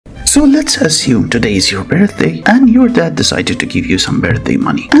So let's assume today is your birthday and your dad decided to give you some birthday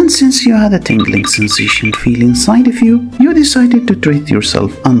money. And since you had a tingling sensation feel inside of you, you decided to treat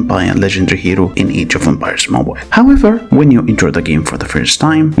yourself and buy a legendary hero in Age of Empires Mobile. However, when you enter the game for the first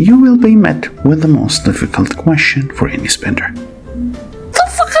time, you will be met with the most difficult question for any spender. The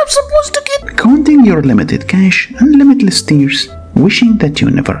fuck I'm supposed to get? Counting your limited cash and limitless tears, wishing that you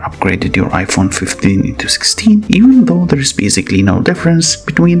never upgraded your iPhone 15 into 16, even though there is basically no difference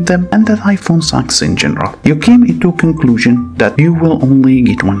between them and that iPhone sucks in general. You came into a conclusion that you will only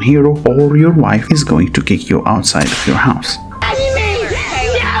get one hero or your wife is going to kick you outside of your house.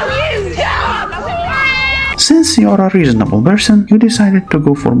 Since you are a reasonable person, you decided to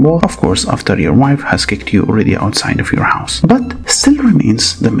go for both, of course after your wife has kicked you already outside of your house. But still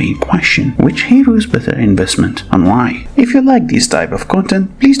remains the main question, which hero is better investment and why? If you like this type of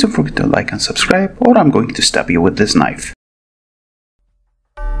content, please don't forget to like and subscribe or I'm going to stab you with this knife.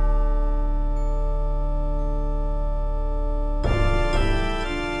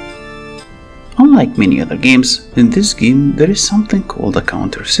 Unlike many other games, in this game there is something called a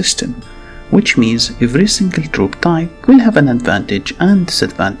counter system, which means every single troop type will have an advantage and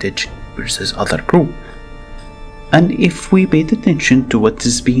disadvantage versus other group. And if we paid attention to what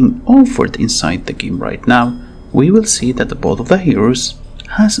is being offered inside the game right now, we will see that both of the heroes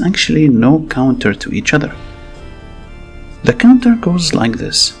has actually no counter to each other. The counter goes like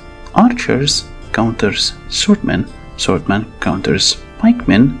this: archers counters swordmen, swordman counters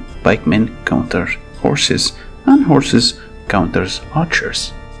pikemen, pikemen counter horses, and horses counters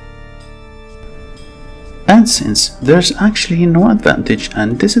archers. And since there's actually no advantage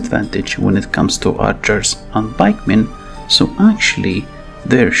and disadvantage when it comes to archers and pikemen, so actually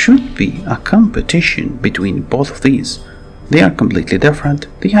there should be a competition between both of these. They are completely different,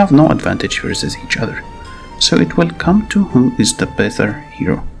 they have no advantage versus each other. So it will come to who is the better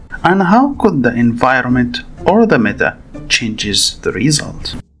hero. And how could the environment or the meta changes the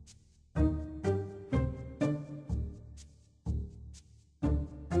result?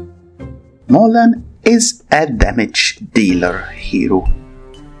 Mulan is a damage dealer hero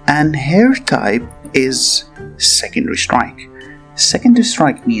and her type is secondary strike. Secondary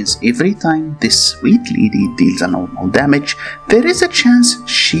strike means every time this sweet lady deals a normal damage, there is a chance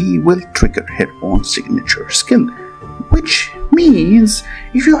she will trigger her own signature skill, which means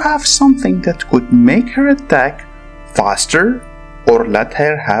if you have something that could make her attack faster or let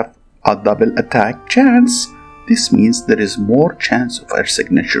her have a double attack chance, this means there is more chance of her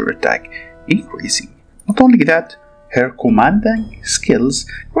signature attack increasing. Not only that, her commanding skills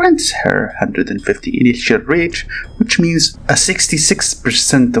grants her 150 initial rage, which means a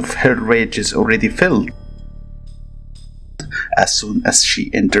 66% of her rage is already filled as soon as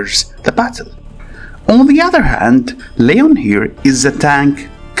she enters the battle. On the other hand, Leon here is a tank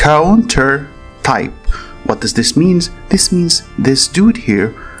counter type. What does this mean? This means this dude here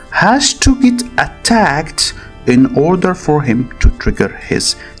has to get attacked in order for him to trigger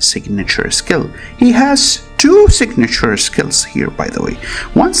his signature skill. He has two signature skills here, by the way.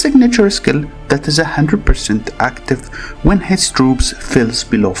 One signature skill that is 100% active when his troops fills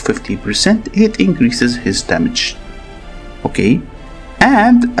below 50%, it increases his damage. Okay?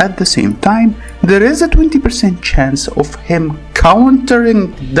 And at the same time, there is a 20% chance of him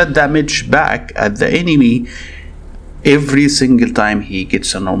countering the damage back at the enemy every single time he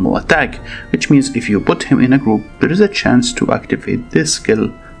gets a normal attack, which means if you put him in a group, there is a chance to activate this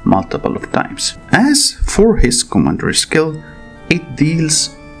skill multiple of times. As for his commander skill, it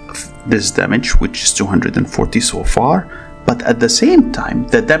deals this damage, which is 240 so far, but at the same time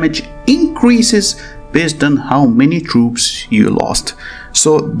the damage increases based on how many troops you lost.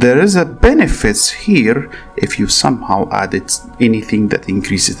 So there is a benefits here if you somehow added anything that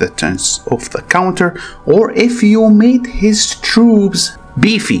increases the chance of the counter, or if you made his troops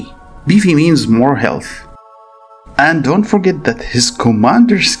beefy. Beefy means more health. And don't forget that his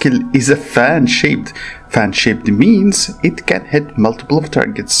commander skill is a fan-shaped. Fan-shaped means it can hit multiple of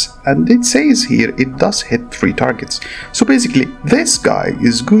targets, and it says here it does hit 3 targets. So basically this guy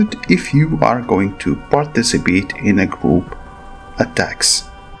is good if you are going to participate in a group attacks.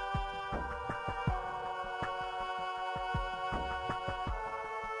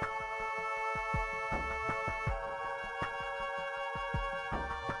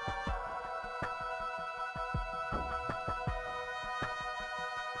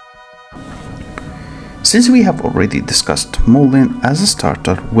 Since we have already discussed Mulan as a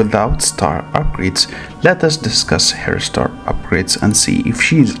starter without star upgrades, let us discuss her star upgrades and see if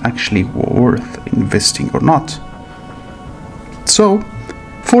she is actually worth investing or not. So,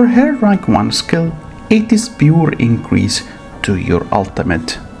 for her rank 1 skill, it is pure increase to your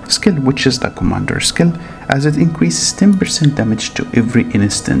ultimate skill, which is the commander skill, as it increases 10% damage to every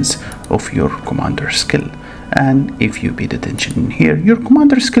instance of your commander skill. And if you paid attention in here, your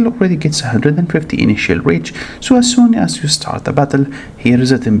commander skill already gets 150 initial rage, so as soon as you start the battle, here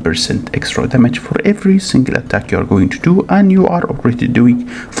is a 10% extra damage for every single attack you are going to do, and you are already doing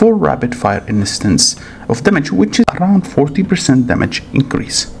 4 rapid fire instance of damage, which is around 40% damage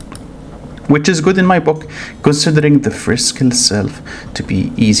increase, which is good in my book, considering the first skill itself to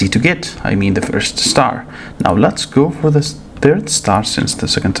be easy to get. I mean the first star. Now let's go for the third star, since the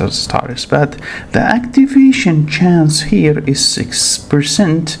second star is bad. The activation chance here is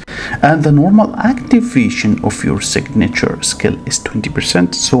 6%, and the normal activation of your signature skill is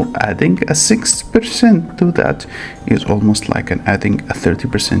 20%, so adding a 6% to that is almost like adding a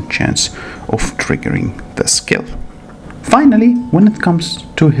 30% chance of triggering the skill. Finally, when it comes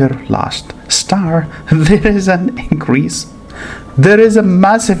to her last star, there is an increase. There is a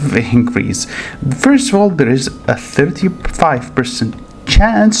massive increase. First of all, there is a 35%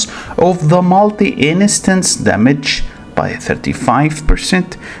 chance of the multi-instance damage by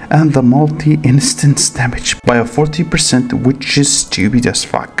 35%, and the multi-instance damage by a 40%, which is stupid as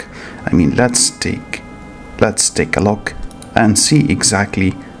fuck. I mean, let's take a look and see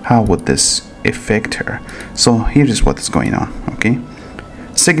exactly how would this affect her. So here is what is going on. Okay,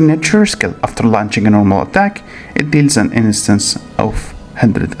 signature skill: after launching a normal attack, it deals an instance of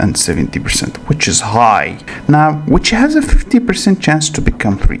 170%, which is high. Now, which has a 50% chance to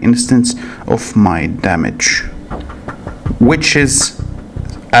become 3 instance of my damage, which is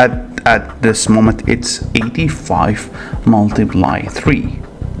at this moment it's 85 multiply 3,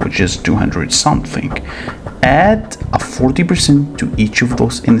 which is 200 something. Add a 40% to each of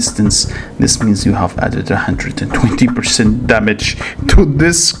those instances. This means you have added 120% damage to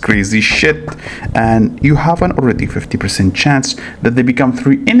this crazy shit, and you have an already 50% chance that they become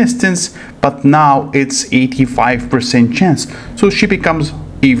 3 instances, but now it's 85% chance, so she becomes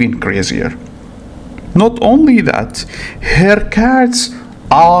even crazier. Not only that, her cards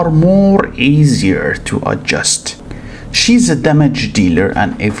are more easier to adjust. She's a damage dealer,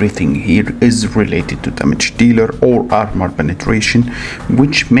 and everything here is related to damage dealer or armor penetration,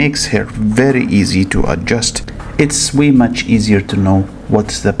 which makes her very easy to adjust. It's way much easier to know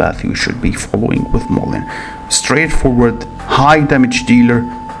what's the path you should be following with Mulan. Straightforward, high damage dealer,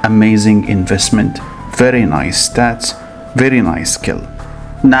 amazing investment, very nice stats, very nice skill.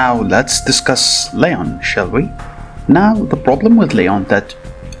 Now let's discuss Leon, shall we? Now the problem with Leon that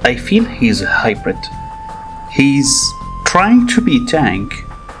I feel he's a hybrid. He's trying to be tank,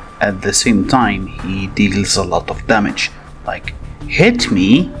 at the same time he deals a lot of damage. Like, hit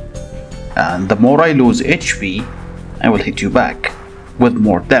me, and the more I lose HP, I will hit you back with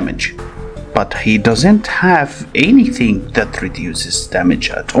more damage. But he doesn't have anything that reduces damage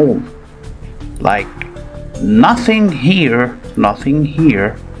at all. Like, nothing here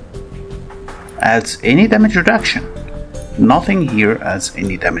adds any damage reduction. Nothing here adds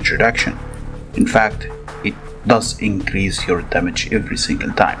any damage reduction. In fact, it does increase your damage every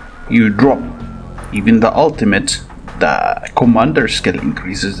single time you drop. Even the ultimate, the commander skill,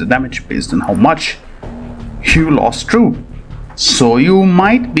 increases the damage based on how much you lost through. So you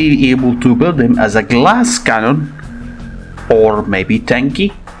might be able to build him as a glass cannon, or maybe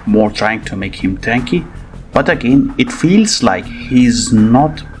tanky, more trying to make him tanky. But again, it feels like he's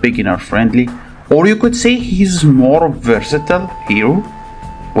not beginner friendly, or you could say he's more versatile hero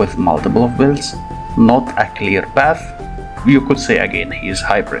with multiple builds, not a clear path. You could say again he is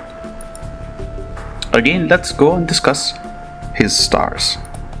hybrid. Again, let's go and discuss his stars.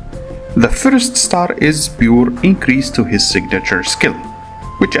 The first star is pure increase to his signature skill,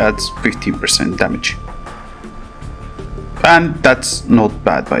 which adds 15% damage. And that's not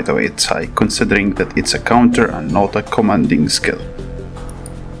bad, by the way. It's high, considering that it's a counter and not a commanding skill.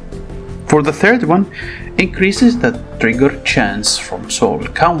 For the third one, increases the trigger chance from soul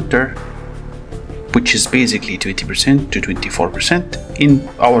counter, which is basically 20% to 24%. In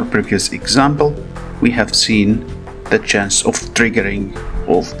our previous example, we have seen the chance of triggering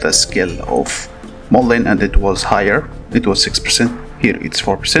of the skill of Mulan, and it was higher, it was 6%, here it's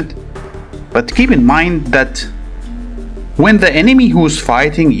 4%. But keep in mind that when the enemy who's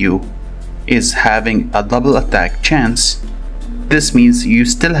fighting you is having a double attack chance, this means you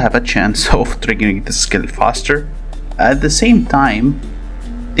still have a chance of triggering the skill faster. At the same time,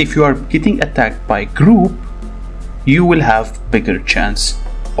 if you are getting attacked by group, you will have bigger chance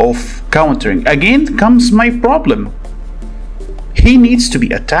of countering. Again comes my problem. He needs to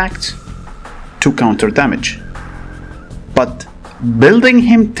be attacked to counter damage, but building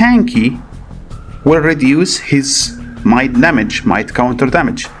him tanky will reduce his might counter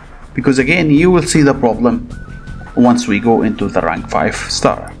damage. because again you will see the problem once we go into the rank 5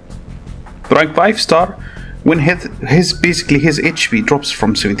 star. Rank 5 star, when his basically his HP drops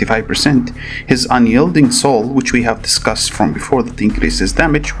from 75%, his unyielding soul, which we have discussed from before, that increases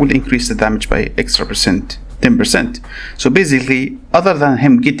damage, will increase the damage by extra percent, 10%. So basically, other than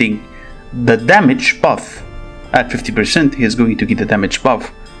him getting the damage buff at 50%, he is going to get the damage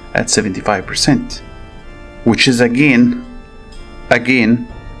buff at 75%, which is again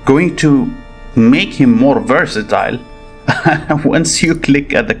going to make him more versatile once you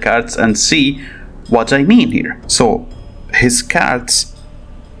click at the cards and see what I mean here. So his cards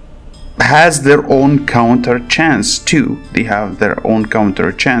has their own counter chance too. They have their own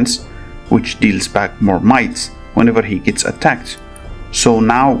counter chance, which deals back more might whenever he gets attacked. So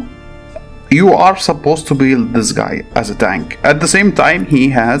now you are supposed to build this guy as a tank. At the same time, he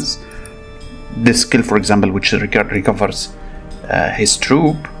has this skill, for example, which recovers his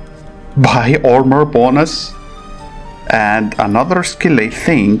troop by armor bonus, and another skill, I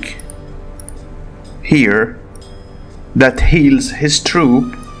think, here that heals his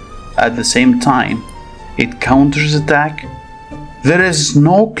troop at the same time. It counters attack. There is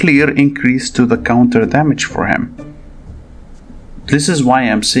no clear increase to the counter damage for him. This is why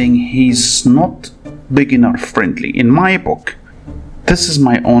I'm saying he's not beginner friendly in my book. This is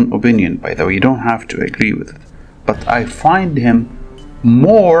my own opinion, by the way, you don't have to agree with it, but I find him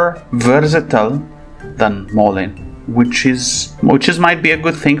more versatile than Mulan, which might be a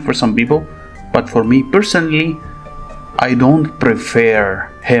good thing for some people, but for me personally, I don't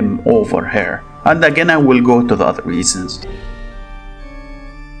prefer him over her. And again, I will go to the other reasons.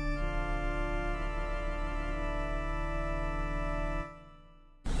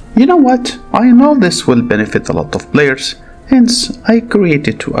 You know what? I know this will benefit a lot of players, hence I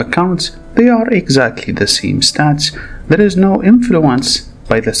created 2 accounts. They are exactly the same stats. There is no influence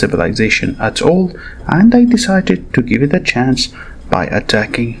by the civilization at all, and I decided to give it a chance by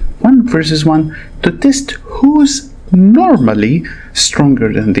attacking 1 versus 1 to test who's normally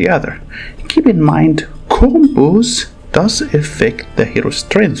stronger than the other. Keep in mind, combos does affect the hero's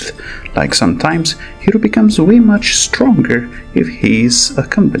strength. Like sometimes hero becomes way much stronger if he is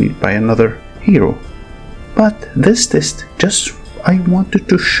accompanied by another hero. But this test, just I wanted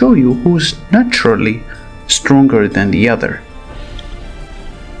to show you who's naturally stronger than the other.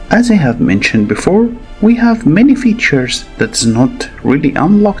 As I have mentioned before, we have many features that's not really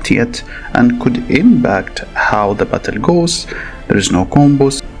unlocked yet and could impact how the battle goes. There is no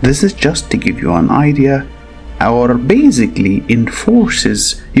combos. This is just to give you an idea, or basically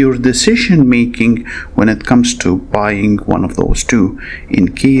enforces your decision making when it comes to buying one of those 2,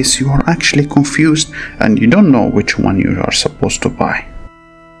 in case you are actually confused and you don't know which one you are supposed to buy.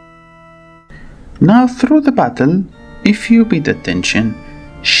 Now through the battle, if you paid attention,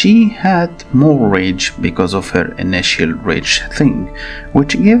 she had more rage because of her initial rage thing,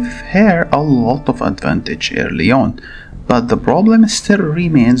 which gave her a lot of advantage early on. But the problem still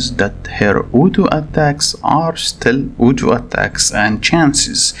remains that her auto attacks are still auto attacks and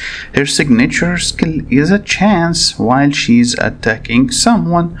chances. Her signature skill is a chance while she's attacking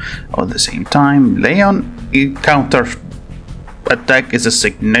someone. At the same time, Leon counter attack is a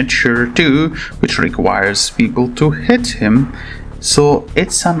signature too, which requires people to hit him. So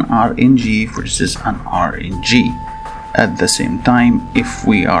it's an RNG versus an RNG. At the same time, if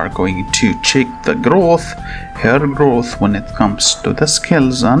we are going to check the growth, her growth when it comes to the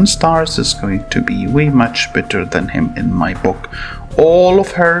skills and stars is going to be way much better than him in my book. All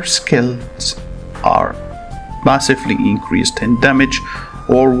of her skills are massively increased in damage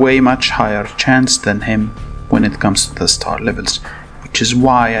or way much higher chance than him when it comes to the star levels, which is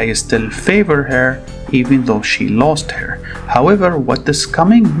why I still favor her even though she lost her. However, what is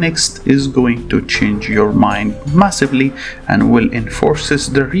coming next is going to change your mind massively and will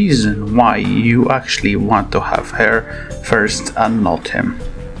enforces the reason why you actually want to have her first and not him.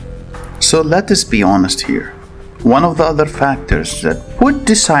 So let us be honest here. One of the other factors that would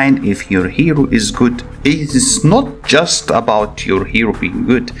decide if your hero is good is not just about your hero being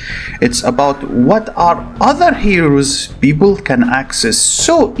good. It's about what are other heroes people can access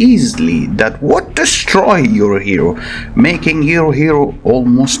so easily that would destroy your hero, making your hero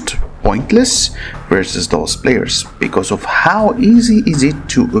almost pointless, versus those players because of how easy is it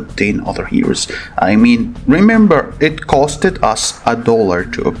to obtain other heroes. I mean, remember, it costed us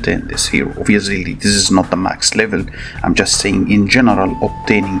 $1 to obtain this hero. Obviously this is not the max level, I'm just saying in general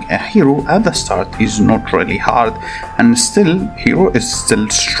obtaining a hero at the start is not really hard, and still hero is still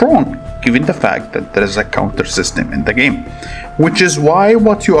strong given the fact that there is a counter system in the game, which is why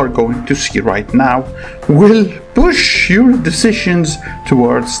what you are going to see right now will push your decisions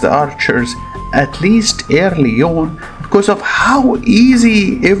towards the archers, at least early on, because of how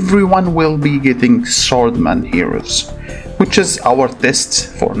easy everyone will be getting swordman heroes, which is our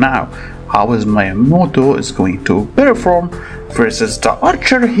test for now. How is Miyamoto is going to perform versus the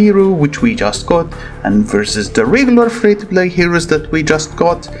archer hero which we just got, and versus the regular free-to-play heroes that we just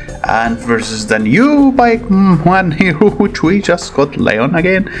got, and versus the new bike one hero which we just got, Leon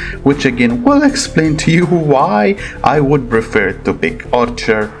again, which again will explain to you why I would prefer to pick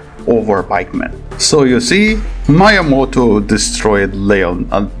archer over pikeman. So you see, Miyamoto destroyed Leon,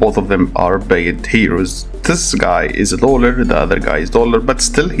 and both of them are paid heroes. This guy is $1, the other guy is $1, but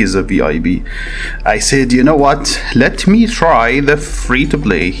still he's a VIP. I said, you know what, let me try the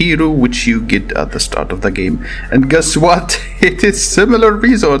free-to-play hero which you get at the start of the game, and guess what, it is similar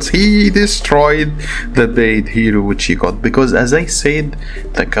results. He destroyed the paid hero which he got, because as I said,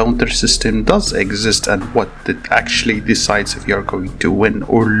 the counter system does exist, and what it actually decides if you're going to win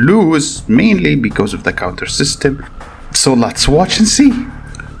or lose, mainly because of the counter system. So let's watch and see.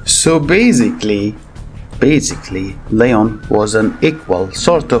 So basically Leon was an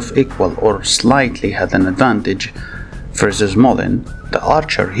sort of equal or slightly had an advantage versus Mulan, the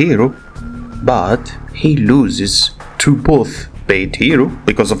archer hero, but he loses to both paid hero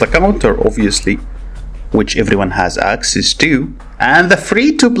because of the counter obviously, which everyone has access to, and the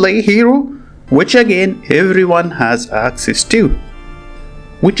free to play hero, which again everyone has access to,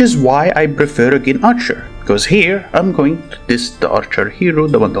 which is why I prefer again archer, because here I'm going to test the archer hero,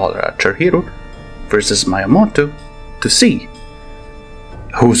 the $1 archer hero versus Miyamoto, to see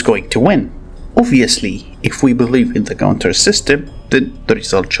who's going to win. Obviously, if we believe in the counter system, then the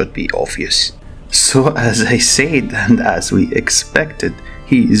result should be obvious. So as I said, and as we expected,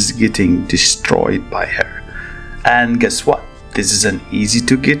 he is getting destroyed by her. And guess what? This is an easy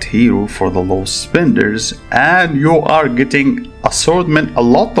to get hero for the low spenders, and you are getting a swordman, a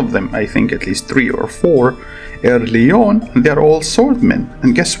lot of them, I think at least 3 or 4 early on, and they're all swordmen.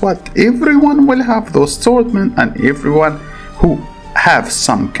 And guess what? Everyone will have those swordmen, and everyone who have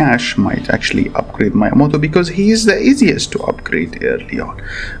some cash might actually upgrade Miyamoto because he is the easiest to upgrade early on.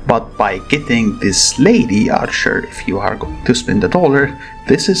 But by getting this lady archer, if you are going to spend $1,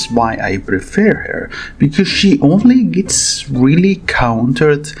 this is why I prefer her, because she only gets really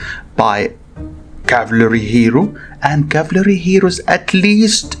countered by cavalry hero, and cavalry heroes, at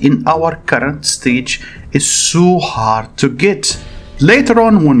least in our current stage, is so hard to get. Later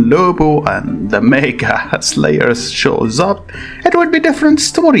on, when Lobo and the Mega Slayers shows up, it will be a different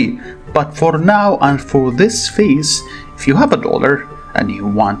story. But for now and for this phase, if you have $1 and you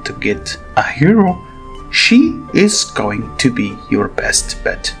want to get a hero, she is going to be your best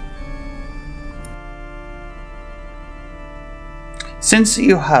bet. Since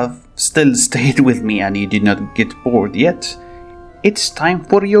you have still stayed with me and you did not get bored yet, it's time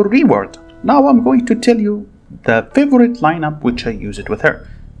for your reward. Now I'm going to tell you the favorite lineup which I use it with her.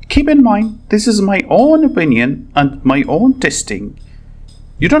 Keep in mind, this is my own opinion and my own testing.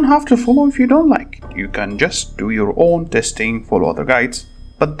 You don't have to follow if you don't like. You can just do your own testing, follow other guides.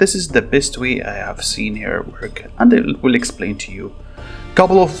 But this is the best way I have seen her work, and I will explain to you a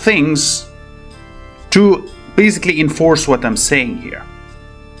couple of things to basically enforce what I'm saying here.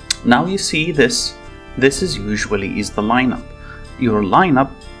 Now you see this is usually the lineup. Your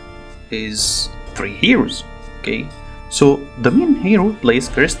lineup is 3 heroes. Okay, so the main hero plays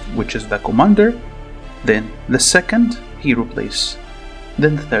first, which is the commander, then the second hero plays,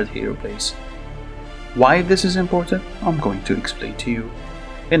 then the third hero plays. Why this is important, I'm going to explain to you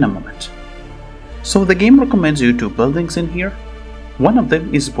in a moment. So the game recommends you 2 buildings in here. One of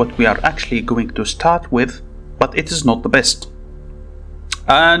them is what we are actually going to start with, but it is not the best.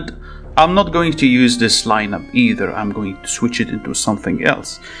 And I'm not going to use this lineup either, I'm going to switch it into something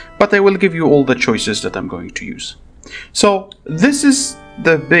else, but I will give you all the choices that I'm going to use. So this is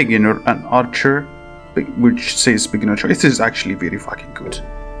the beginner and archer, which says beginner choice. It is actually very fucking good.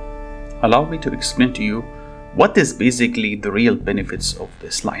 Allow me to explain to you what is basically the real benefits of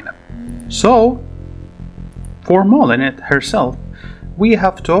this lineup. So for Mulan herself, we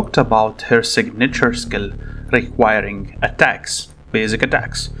have talked about her signature skill requiring attacks, basic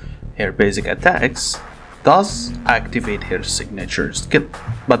attacks. Her basic attacks does activate her signature skill,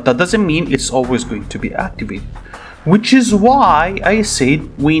 but that doesn't mean it's always going to be activated, which is why I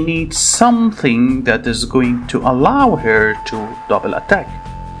said we need something that is going to allow her to double attack,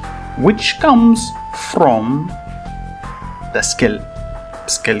 which comes from the skill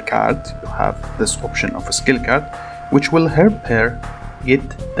card. You have this option of a skill card, which will help her get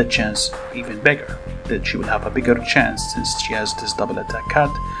the chance even bigger, that she will have a bigger chance since she has this double attack card.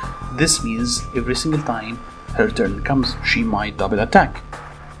 This means every single time her turn comes, she might double attack,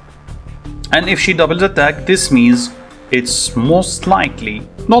 and if she doubles attack, this means it's most likely,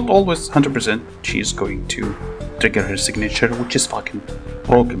 not always 100%, she's going to trigger her signature, which is fucking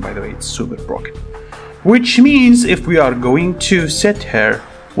broken, by the way. It's super broken, which means if we are going to set her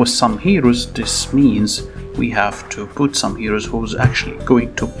with some heroes, this means we have to put some heroes who's actually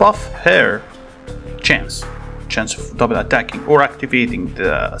going to buff her chance of double attacking or activating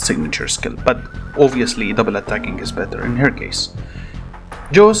the signature skill, but obviously double attacking is better in her case.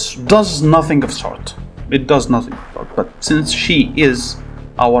 Jose does nothing of sort. It does nothing, but since she is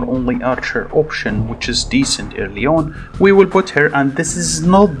our only archer option, which is decent early on, we will put her, and this is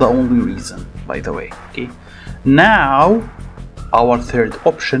not the only reason, by the way. Okay, now our third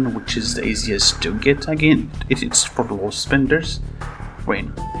option, which is the easiest to get, again it's for low spenders.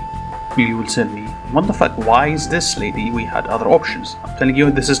 When you will tell me, what the fuck, why is this lady? We had other options. I'm telling you,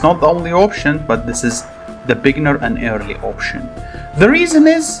 this is not the only option, but this is the beginner and early option. The reason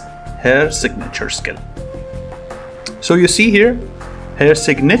is her signature skill. So you see here, her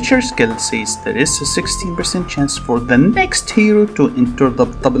signature skill says there is a 16% chance for the next hero to enter the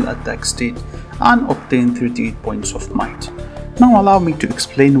double attack state and obtain 38 points of might. Now allow me to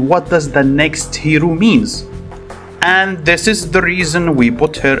explain what does the next hero means. And this is the reason we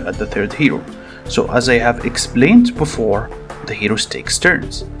put her at the third hero. So as I have explained before, the heroes takes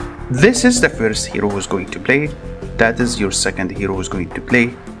turns. This is the first hero who's going to play, that is your second hero who's going to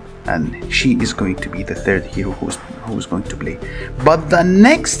play, and she is going to be the third hero who's going to play. But the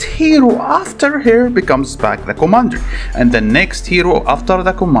next hero after her becomes back the commander, and the next hero after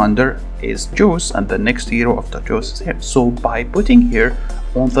the commander is Jose, and the next hero after Jose is here. So by putting her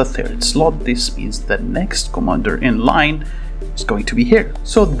on the third slot, this means the next commander in line is going to be here.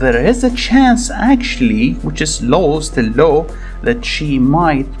 So there is a chance actually, which is low, still low, that she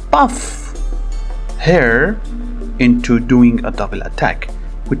might buff her into doing a double attack,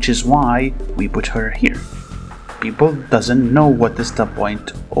 which is why we put her here. People doesn't know what is the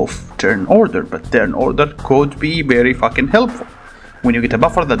point of turn order, but turn order could be very fucking helpful when you get a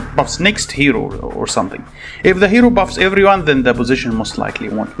buffer that buffs next hero or something. If the hero buffs everyone, then the position most likely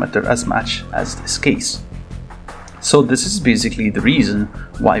won't matter as much as this case. So this is basically the reason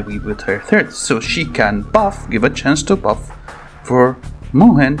why we put her third, so she can buff, give a chance to buff for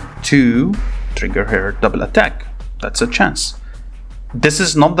Mulan to trigger her double attack. That's a chance. This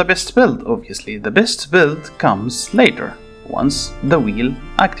is not the best build, obviously. The best build comes later, once the wheel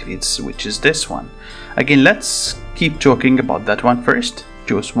activates, which is this one. Again, let's keep talking about that one first.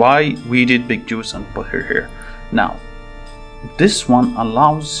 Jose, why we did Big Jose and put her here. Now, this one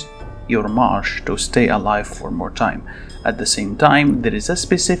allows your marsh to stay alive for more time. At the same time, there is a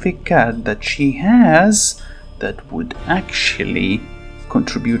specific card that she has that would actually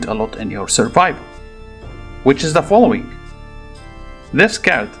contribute a lot in your survival, which is the following. This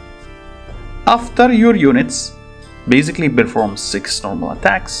card, after your units basically perform 6 normal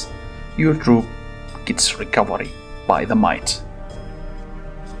attacks, your troop gets recovery by the might.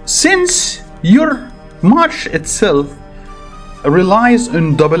 Since your march itself relies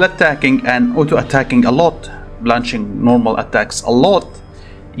on double attacking and auto attacking a lot, blanching normal attacks a lot,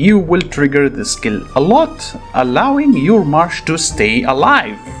 you will trigger the skill a lot, allowing your march to stay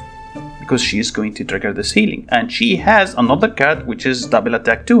alive, because she is going to trigger this healing, and she has another card which is double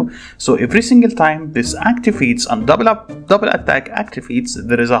attack too. So every single time this activates and double attack activates,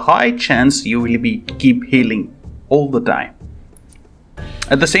 there is a high chance you will keep healing all the time.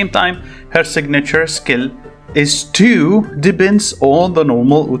 At the same time, her signature skill is 2, depends on the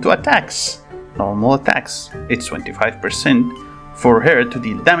normal auto attacks. Normal attacks, it's 25% for her to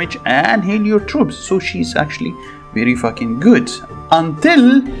deal damage and heal your troops. So she's actually very fucking good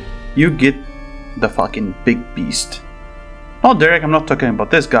until you get the fucking big beast. Oh, Derek, I'm not talking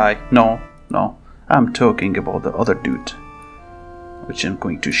about this guy. No, I'm talking about the other dude, which I'm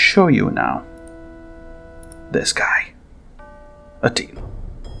going to show you now. This guy,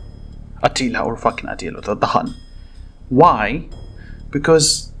 Attila or fucking Attila, the Hun. Why?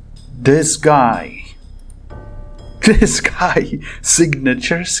 Because this guy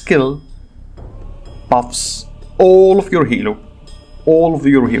signature skill buffs all of your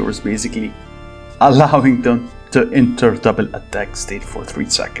heroes basically allowing them to enter double attack state for 3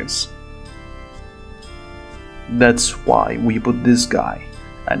 seconds. That's why we put this guy,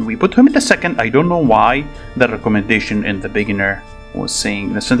 and we put him in the second. I don't know why the recommendation in the beginner was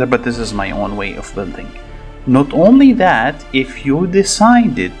saying the center, but this is my own way of building. Not only that, if you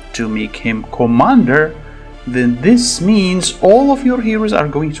decided to make him commander, then this means all of your heroes are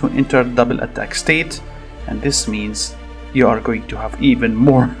going to enter double attack state, and this means you are going to have even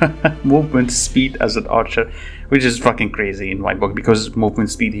more movement speed as an archer, which is fucking crazy in my book, because movement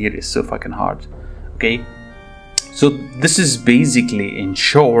speed here is so fucking hard. Okay, so this is basically, in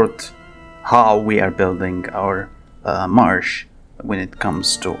short, how we are building our marsh when it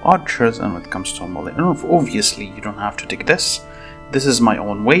comes to archers and when it comes to melee. And obviously you don't have to take this. This is my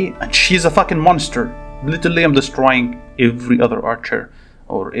own way, and she's a fucking monster. Literally, I'm destroying every other archer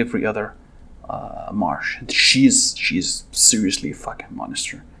or every other marsh. She's seriously a fucking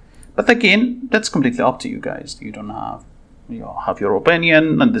monster. But again, that's completely up to you guys. You don't have, you have your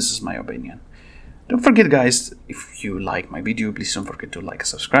opinion, and this is my opinion. Don't forget, guys, if you like my video, please don't forget to like and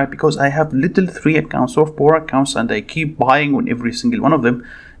subscribe, because I have little 3 accounts or 4 accounts, and I keep buying on every single one of them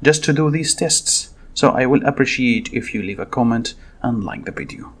just to do these tests. So I will appreciate if you leave a comment and like the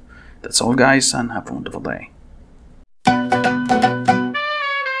video. That's all, guys, and have a wonderful day.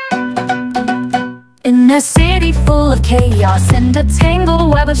 In a city full of chaos and a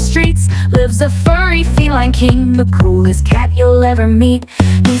tangled web of streets lives a furry feline king, the coolest cat you'll ever meet.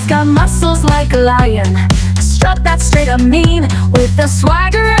 He's got muscles like a lion, a strut that's straight up mean, with a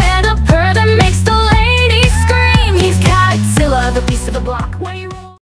swagger